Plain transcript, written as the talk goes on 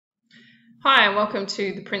Hi, and welcome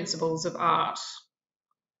to the Principles of Art.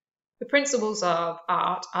 The principles of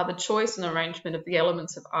art are the choice and arrangement of the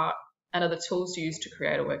elements of art and are the tools used to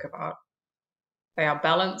create a work of art. They are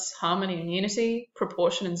balance, harmony and unity,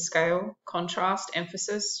 proportion and scale, contrast,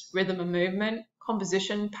 emphasis, rhythm and movement,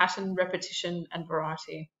 composition, pattern, repetition, and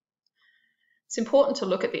variety. It's important to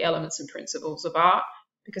look at the elements and principles of art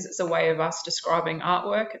because it's a way of us describing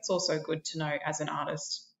artwork. It's also good to know as an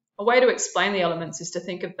artist. A way to explain the elements is to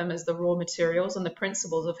think of them as the raw materials and the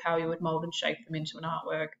principles of how you would mould and shape them into an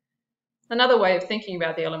artwork. Another way of thinking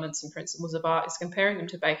about the elements and principles of art is comparing them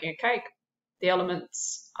to baking a cake. The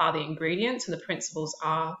elements are the ingredients and the principles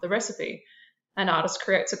are the recipe. An artist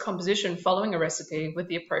creates a composition following a recipe with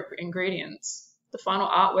the appropriate ingredients. The final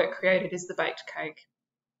artwork created is the baked cake.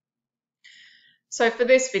 So for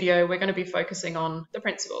this video, we're going to be focusing on the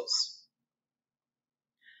principles.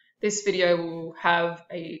 This video will have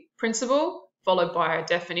a principle followed by a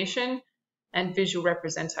definition and visual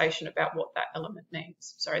representation about what that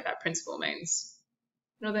principle means.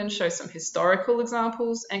 It'll then show some historical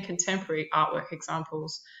examples and contemporary artwork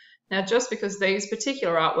examples. Now, just because these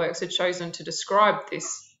particular artworks are chosen to describe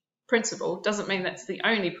this principle doesn't mean that's the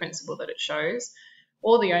only principle that it shows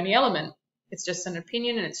or the only element. It's just an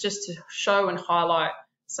opinion and it's just to show and highlight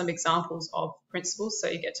some examples of principles so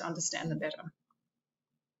you get to understand them better.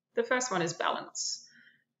 The first one is balance.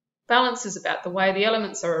 Balance is about the way the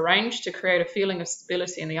elements are arranged to create a feeling of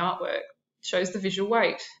stability in the artwork. It shows the visual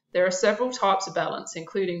weight. There are several types of balance,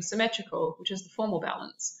 including symmetrical, which is the formal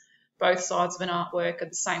balance. Both sides of an artwork are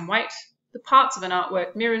the same weight. The parts of an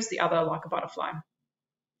artwork mirrors the other like a butterfly.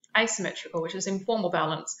 Asymmetrical, which is informal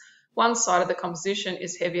balance. One side of the composition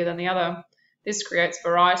is heavier than the other. This creates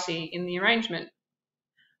variety in the arrangement.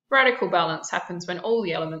 Radical balance happens when all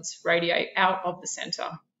the elements radiate out of the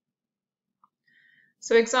centre.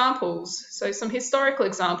 So examples, some historical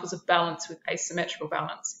examples of balance with asymmetrical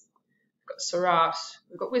balance. We've got Seurat,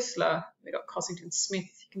 we've got Whistler, we've got Cossington Smith.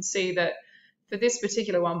 You can see that for this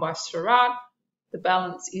particular one by Seurat, the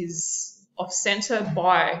balance is off centre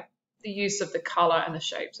by the use of the colour and the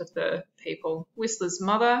shapes of the people. Whistler's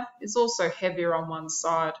mother is also heavier on one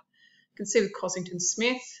side. You can see with Cossington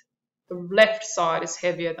Smith, the left side is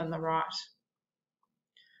heavier than the right.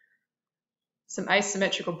 Some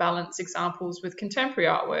asymmetrical balance examples with contemporary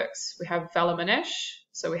artworks. We have Valamanesh,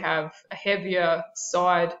 so we have a heavier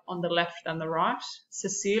side on the left than the right.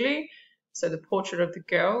 Cecily, so the portrait of the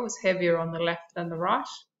girl is heavier on the left than the right.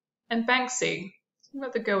 And Banksy, you've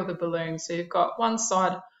got the girl with the balloon, so you've got one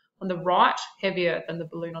side on the right heavier than the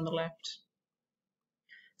balloon on the left.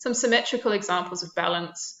 Some symmetrical examples of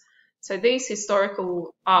balance. So these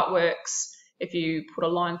historical artworks, if you put a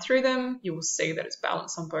line through them, you will see that it's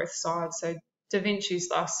balanced on both sides. So Da Vinci's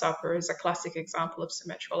Last Supper is a classic example of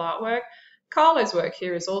symmetrical artwork. Carlo's work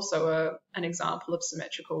here is also an example of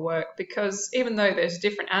symmetrical work because even though there's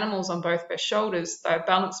different animals on both their shoulders, they're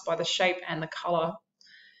balanced by the shape and the colour.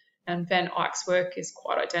 And Van Eyck's work is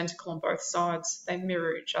quite identical on both sides. They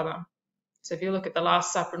mirror each other. So if you look at the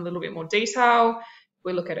Last Supper in a little bit more detail,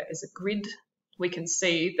 we look at it as a grid, we can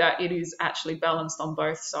see that it is actually balanced on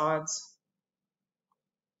both sides.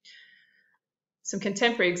 Some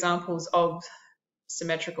contemporary examples of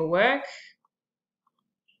symmetrical work.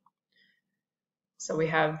 So we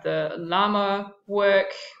have the Lama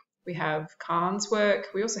work, we have Kahn's work,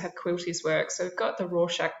 we also have Quilty's work. So we've got the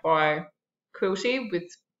Rorschach by Quilty with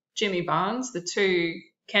Jimmy Barnes. The two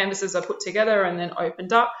canvases are put together and then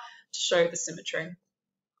opened up to show the symmetry.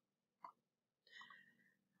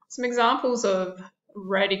 Some examples of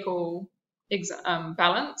radical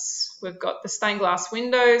balance. We've got the stained glass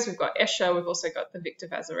windows, we've got Escher, we've also got the Victor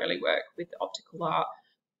Vasarely work with the optical art.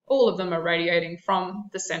 All of them are radiating from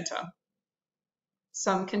the centre.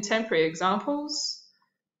 Some contemporary examples,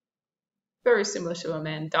 very similar to a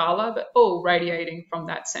mandala, but all radiating from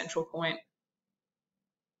that central point.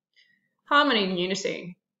 Harmony and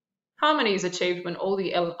unity. Harmony is achieved when all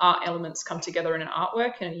the art elements come together in an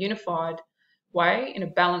artwork in a unified way in a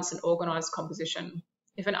balanced and organised composition.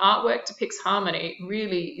 If an artwork depicts harmony, it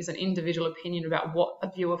really is an individual opinion about what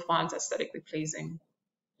a viewer finds aesthetically pleasing.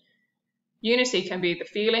 Unity can be the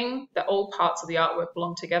feeling that all parts of the artwork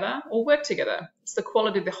belong together or work together. It's the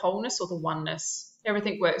quality of the wholeness or the oneness.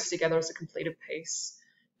 Everything works together as a completed piece.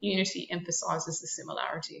 Unity emphasises the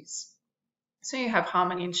similarities. So you have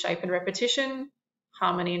harmony in shape and repetition,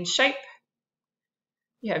 harmony in shape.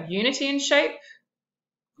 You have unity in shape.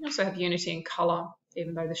 You also have unity in colour,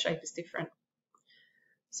 even though the shape is different.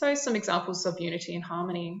 So some examples of unity and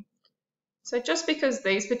harmony. So just because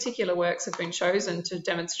these particular works have been chosen to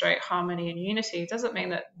demonstrate harmony and unity doesn't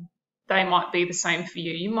mean that they might be the same for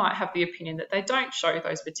you. You might have the opinion that they don't show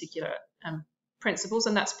those particular principles,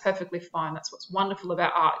 and that's perfectly fine. That's what's wonderful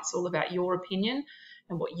about art. It's all about your opinion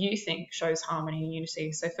and what you think shows harmony and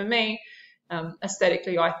unity. So for me,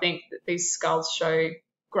 aesthetically, I think that these skulls show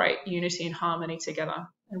great unity and harmony together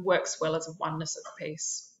and works well as a oneness of the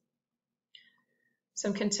piece.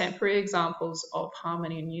 Some contemporary examples of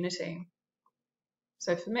harmony and unity.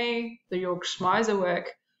 So for me, the Jörg Schmeiser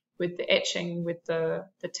work with the etching with the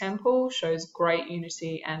temple shows great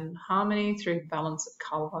unity and harmony through balance of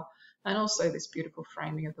colour and also this beautiful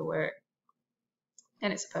framing of the work.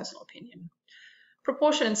 And it's a personal opinion.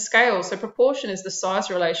 Proportion and scale. So proportion is the size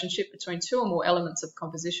relationship between two or more elements of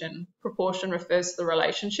composition. Proportion refers to the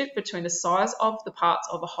relationship between the size of the parts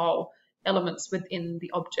of a whole, elements within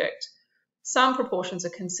the object. Some proportions are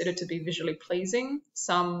considered to be visually pleasing,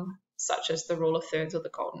 some such as the rule of thirds or the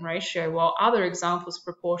golden ratio, while other examples of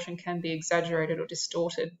proportion can be exaggerated or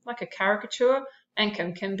distorted, like a caricature, and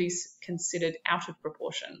can be considered out of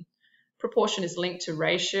proportion. Proportion is linked to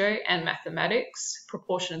ratio and mathematics.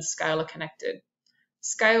 Proportion and scale are connected.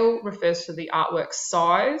 Scale refers to the artwork's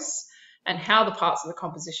size and how the parts of the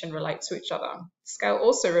composition relate to each other. Scale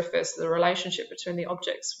also refers to the relationship between the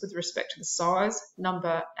objects with respect to the size,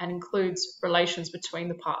 number, and includes relations between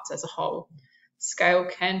the parts as a whole. Scale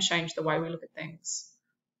can change the way we look at things.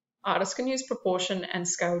 Artists can use proportion and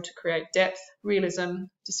scale to create depth, realism,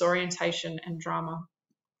 disorientation, and drama.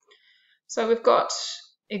 So we've got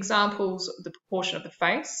examples of the proportion of the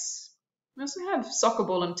face. We also have soccer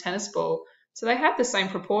ball and tennis ball. So they have the same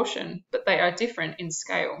proportion, but they are different in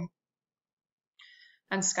scale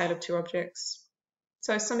and scale of two objects.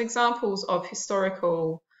 So some examples of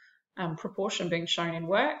historical proportion being shown in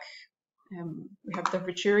work. We have the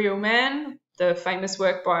Vitruvial Man, the famous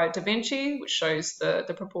work by Da Vinci, which shows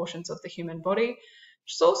the proportions of the human body,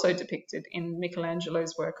 which is also depicted in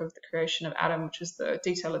Michelangelo's work of the creation of Adam, which is the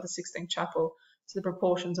detail of the Sixtine Chapel, to the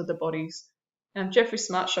proportions of the bodies. Geoffrey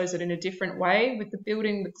Smart shows it in a different way with the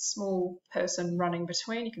building with the small person running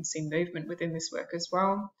between. You can see movement within this work as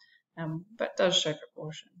well, but does show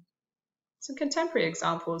proportion. Some contemporary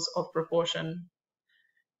examples of proportion.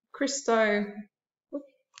 Christo,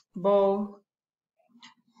 Ball,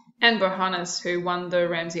 and Bohannes, who won the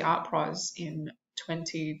Ramsay Art Prize in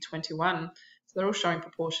 2021. So they're all showing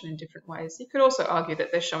proportion in different ways. You could also argue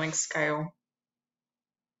that they're showing scale.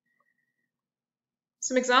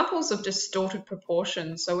 Some examples of distorted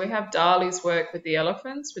proportions. So we have Dali's work with the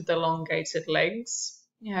elephants with the elongated legs.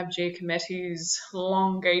 You have Giacometti's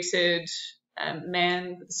elongated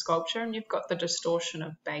man with the sculpture, and you've got the distortion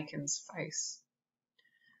of Bacon's face.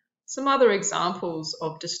 Some other examples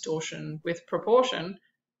of distortion with proportion,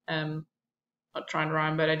 not trying to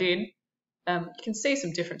rhyme, but I did. You can see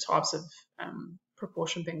some different types of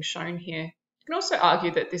proportion being shown here. You can also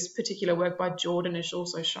argue that this particular work by Jordan is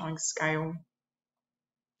also showing scale.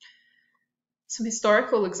 Some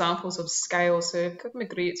historical examples of scale. So we've got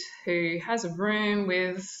Magritte, who has a room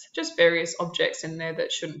with just various objects in there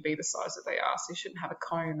that shouldn't be the size that they are. So you shouldn't have a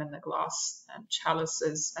comb and the glass chalice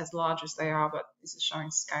as large as they are, but this is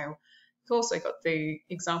showing scale. We've also got the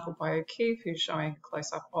example by O'Keeffe, who's showing a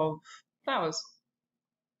close-up of flowers.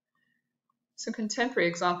 Some contemporary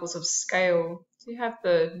examples of scale. So you have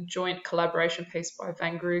the joint collaboration piece by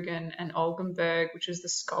Van Grugen and Oldenburg, which is the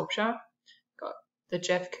sculpture. Got the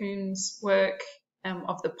Jeff Koons work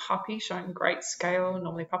of the puppy showing great scale.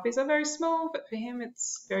 Normally puppies are very small, but for him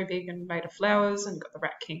it's very big and made of flowers. And got the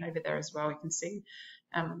Rat King over there as well. You can see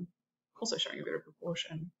also showing a bit of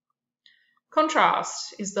proportion.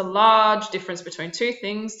 Contrast is the large difference between two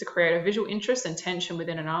things to create a visual interest and tension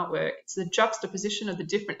within an artwork. It's the juxtaposition of the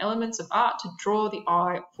different elements of art to draw the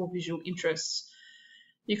eye for visual interest.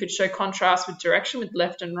 You could show contrast with direction, with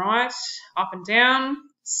left and right, up and down,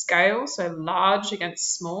 scale, so large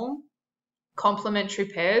against small, complementary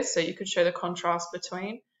pairs, so you could show the contrast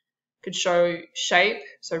between. Could show shape,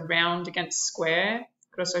 so round against square.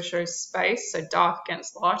 Could also show space, so dark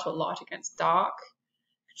against light or light against dark.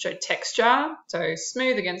 Show texture, so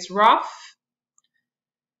smooth against rough,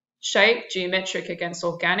 shape, geometric against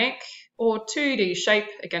organic, or 2D shape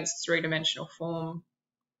against three-dimensional form.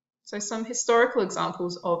 So some historical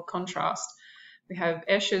examples of contrast. We have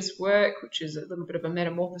Escher's work, which is a little bit of a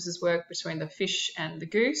metamorphosis work between the fish and the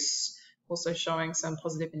goose, also showing some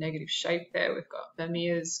positive and negative shape there. We've got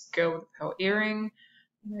Vermeer's Girl with a Pearl Earring,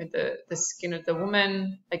 the skin of the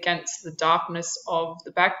woman against the darkness of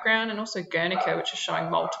the background, and also Guernica, which is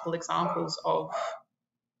showing multiple examples of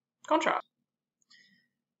contrast.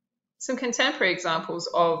 Some contemporary examples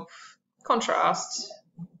of contrast.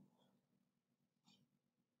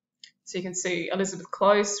 So you can see Elizabeth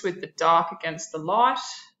Close with the dark against the light.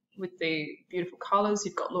 with the beautiful colours.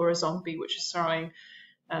 You've got Laura Zombie, which is showing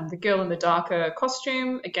the girl in the darker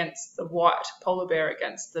costume against the white polar bear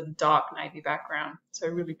against the dark navy background. So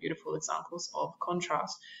really beautiful examples of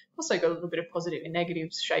contrast. Also got a little bit of positive and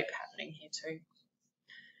negative shape happening here too.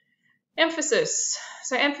 Emphasis.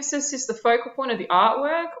 So emphasis is the focal point of the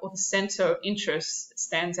artwork or the centre of interest that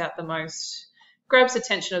stands out the most, grabs the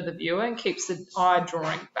attention of the viewer and keeps the eye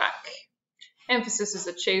drawing back. Emphasis is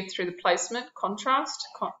achieved through the placement, contrast,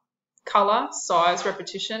 colour, size,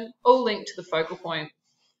 repetition, all linked to the focal point.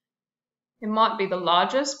 It might be the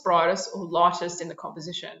largest, brightest, or lightest in the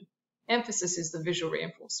composition. Emphasis is the visual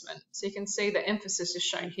reinforcement. So you can see the emphasis is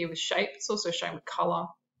shown here with shape. It's also shown with colour.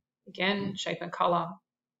 Again, shape and colour.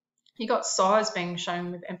 You got size being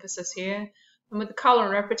shown with emphasis here. And with the colour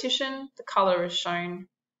and repetition, the colour is shown.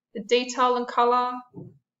 The detail and colour,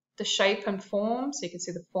 the shape and form. So you can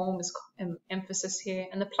see the form is emphasis here.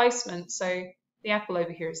 And the placement, so the apple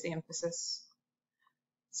over here is the emphasis.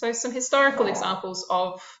 So some historical examples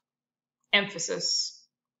of emphasis.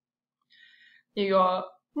 You got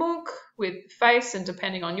Munch with face, and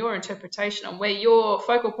depending on your interpretation on where your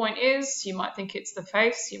focal point is, you might think it's the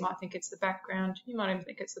face, you might think it's the background, you might even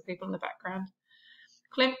think it's the people in the background.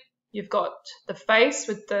 Klimt, you've got the face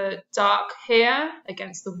with the dark hair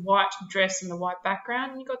against the white dress and the white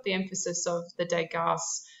background, and you've got the emphasis of the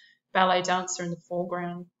Degas ballet dancer in the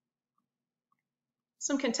foreground.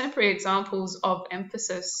 Some contemporary examples of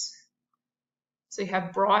emphasis. So you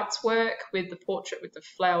have Bright's work with the portrait with the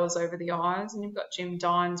flowers over the eyes, and you've got Jim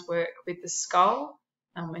Dine's work with the skull,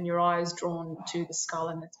 and your eye is drawn to the skull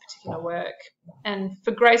in this particular work. And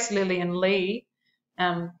for Grace Lillian Lee,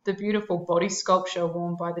 the beautiful body sculpture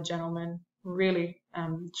worn by the gentleman really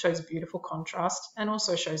shows beautiful contrast and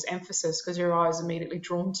also shows emphasis because your eye is immediately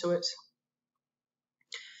drawn to it.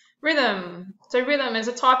 Rhythm. So rhythm is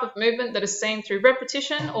a type of movement that is seen through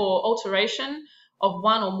repetition or alteration of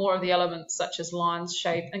one or more of the elements such as lines,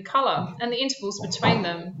 shape and colour, and the intervals between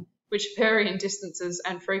them, which vary in distances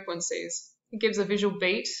and frequencies. It gives a visual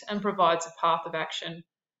beat and provides a path of action.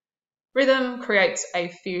 Rhythm creates a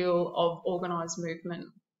feel of organised movement.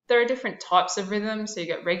 There are different types of rhythm, so you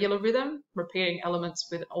get regular rhythm, repeating elements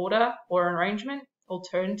with order or arrangement,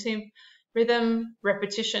 alternative rhythm,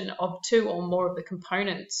 repetition of two or more of the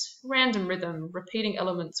components, random rhythm, repeating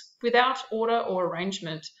elements without order or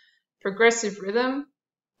arrangement, progressive rhythm,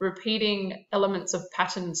 repeating elements of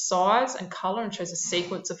pattern, size and colour and shows a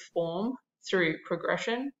sequence of form through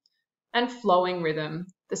progression, and flowing rhythm,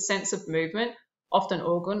 the sense of movement, often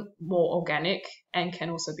more organic and can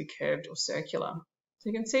also be curved or circular. So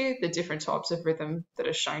you can see the different types of rhythm that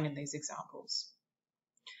are shown in these examples.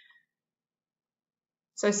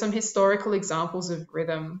 So some historical examples of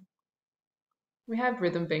rhythm. We have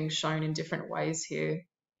rhythm being shown in different ways here.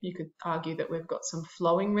 You could argue that we've got some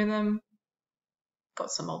flowing rhythm, got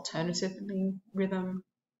some alternative rhythm.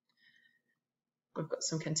 We've got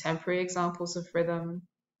some contemporary examples of rhythm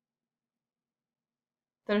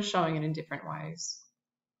that are showing it in different ways.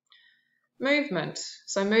 Movement.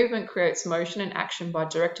 So movement creates motion and action by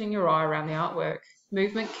directing your eye around the artwork.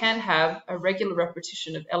 Movement can have a regular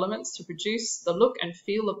repetition of elements to produce the look and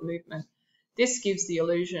feel of movement. This gives the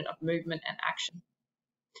illusion of movement and action.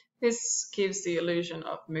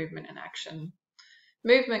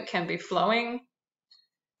 Movement can be flowing,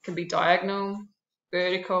 can be diagonal,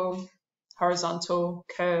 vertical, horizontal,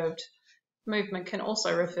 curved. Movement can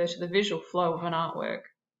also refer to the visual flow of an artwork.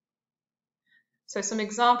 So some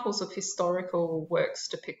examples of historical works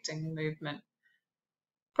depicting movement.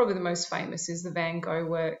 Probably the most famous is the Van Gogh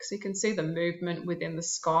work. So you can see the movement within the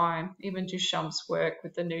sky. Even Duchamp's work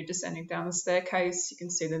with the nude descending down the staircase, you can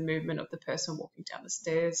see the movement of the person walking down the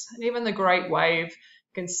stairs. And even the Great Wave,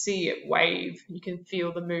 you can see it wave. You can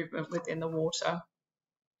feel the movement within the water.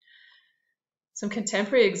 Some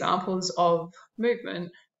contemporary examples of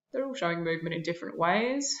movement. They're all showing movement in different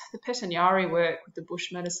ways. The Petagnari work with the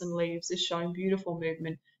bush medicine leaves is showing beautiful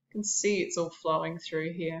movement. You can see it's all flowing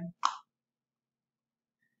through here.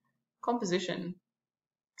 Composition.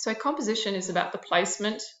 So composition is about the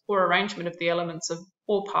placement or arrangement of the elements of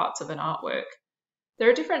all parts of an artwork. There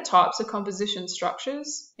are different types of composition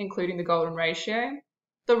structures, including the golden ratio,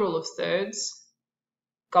 the rule of thirds,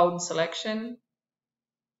 golden selection,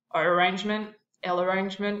 O arrangement, L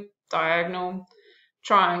arrangement, diagonal,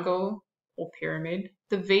 triangle or pyramid,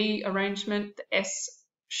 the V arrangement, the S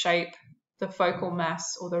shape, the focal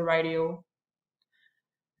mass or the radial.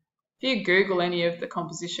 If you Google any of the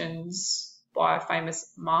compositions by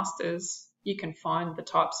famous masters, you can find the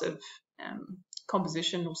types of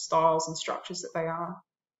compositional styles and structures that they are.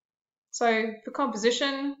 So for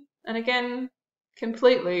composition, and again,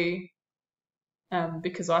 completely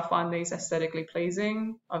because I find these aesthetically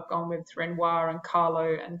pleasing. I've gone with Renoir and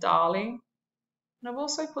Carlo and Dali. And I've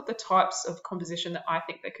also put the types of composition that I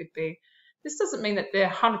think they could be. This doesn't mean that they're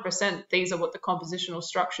 100% these are what the compositional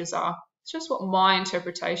structures are. It's just what my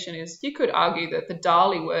interpretation is. You could argue that the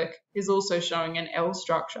Dali work is also showing an L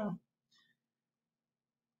structure.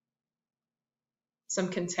 Some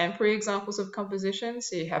contemporary examples of composition.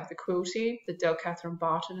 So you have the Quilty, the Del Catherine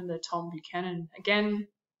Barton, and the Tom Buchanan. Again,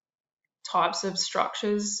 types of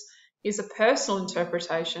structures is a personal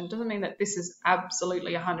interpretation. Doesn't mean that this is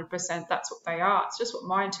absolutely 100% that's what they are. It's just what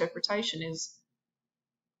my interpretation is.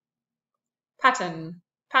 Pattern.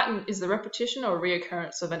 Pattern is the repetition or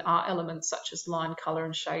reoccurrence of an art element such as line, colour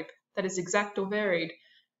and shape that is exact or varied.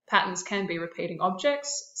 Patterns can be repeating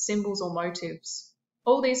objects, symbols or motives.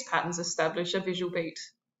 All these patterns establish a visual beat.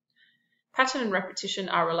 Pattern and repetition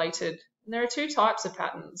are related, and there are two types of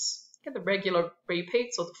patterns. You get the regular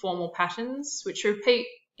repeats or the formal patterns, which repeat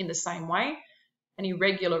in the same way, and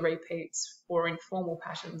irregular repeats or informal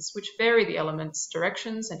patterns, which vary the elements,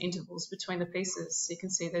 directions and intervals between the pieces. So you can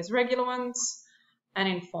see there's regular ones and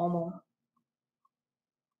informal.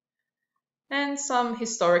 And some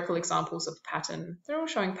historical examples of pattern. They're all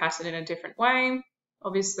showing pattern in a different way.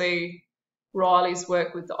 Obviously, Riley's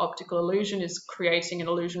work with the optical illusion is creating an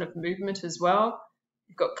illusion of movement as well.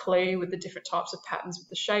 You've got Klee with the different types of patterns with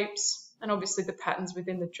the shapes, and obviously the patterns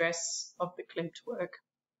within the dress of the Klimt work.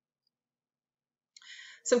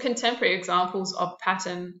 Some contemporary examples of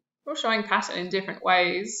pattern. We're all showing pattern in different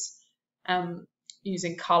ways,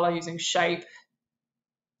 using colour, using shape,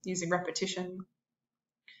 using repetition.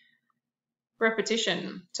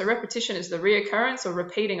 Repetition. So repetition is the reoccurrence or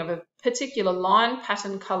repeating of a particular line,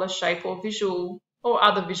 pattern, colour, shape or visual or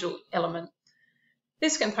other visual element.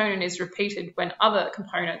 This component is repeated when other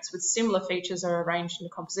components with similar features are arranged in a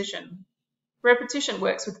composition. Repetition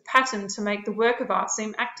works with pattern to make the work of art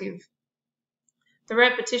seem active. The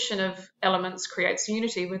repetition of elements creates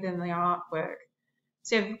unity within the artwork.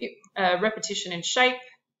 So you have repetition in shape,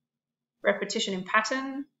 repetition in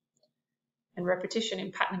pattern, and repetition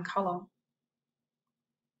in pattern and colour.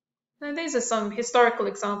 Now, these are some historical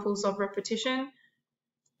examples of repetition.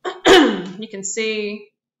 You can see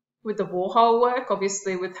with the Warhol work,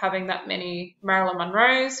 obviously with having that many Marilyn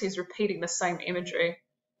Monroes, he's repeating the same imagery.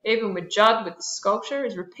 Even with Judd, with the sculpture,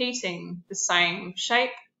 is repeating the same shape,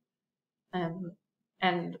 and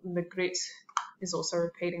Magritte is also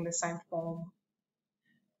repeating the same form.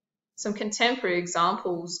 Some contemporary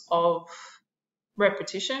examples of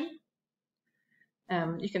repetition.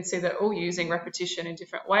 You can see they're all using repetition in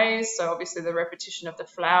different ways. So obviously the repetition of the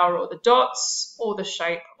flower or the dots or the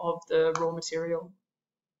shape of the raw material.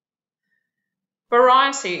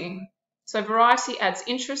 Variety. So variety adds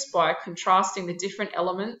interest by contrasting the different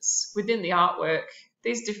elements within the artwork.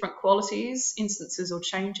 These different qualities, instances or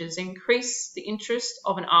changes increase the interest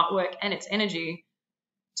of an artwork and its energy.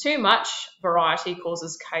 Too much variety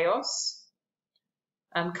causes chaos.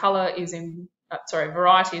 Variety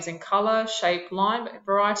is in colour, shape, line, but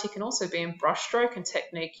variety can also be in brushstroke and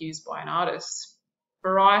technique used by an artist.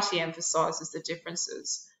 Variety emphasises the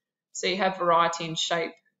differences. So you have variety in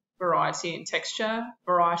shape, variety in texture,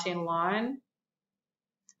 variety in line,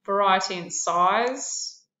 variety in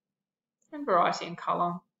size, and variety in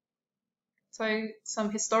colour. So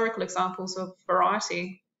some historical examples of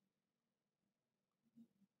variety.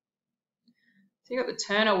 So you've got the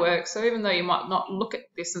Turner work. So even though you might not look at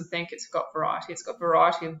this and think it's got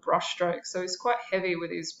variety of brush strokes. So he's quite heavy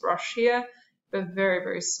with his brush here, but very,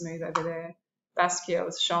 very smooth over there. Basquiat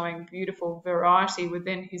is showing beautiful variety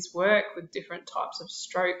within his work with different types of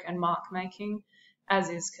stroke and mark making, as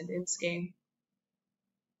is Kandinsky.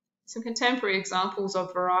 Some contemporary examples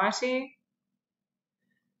of variety,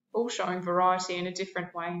 all showing variety in a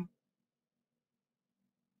different way.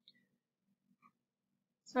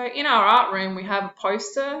 So in our art room, we have a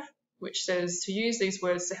poster which says to use these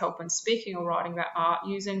words to help when speaking or writing about art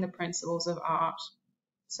using the principles of art.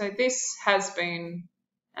 So this has been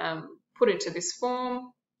put into this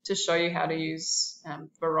form to show you how to use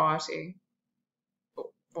variety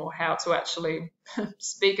or how to actually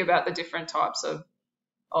speak about the different types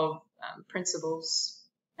of principles.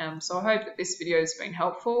 So I hope that this video has been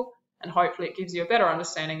helpful and hopefully it gives you a better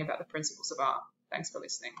understanding about the principles of art. Thanks for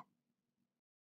listening.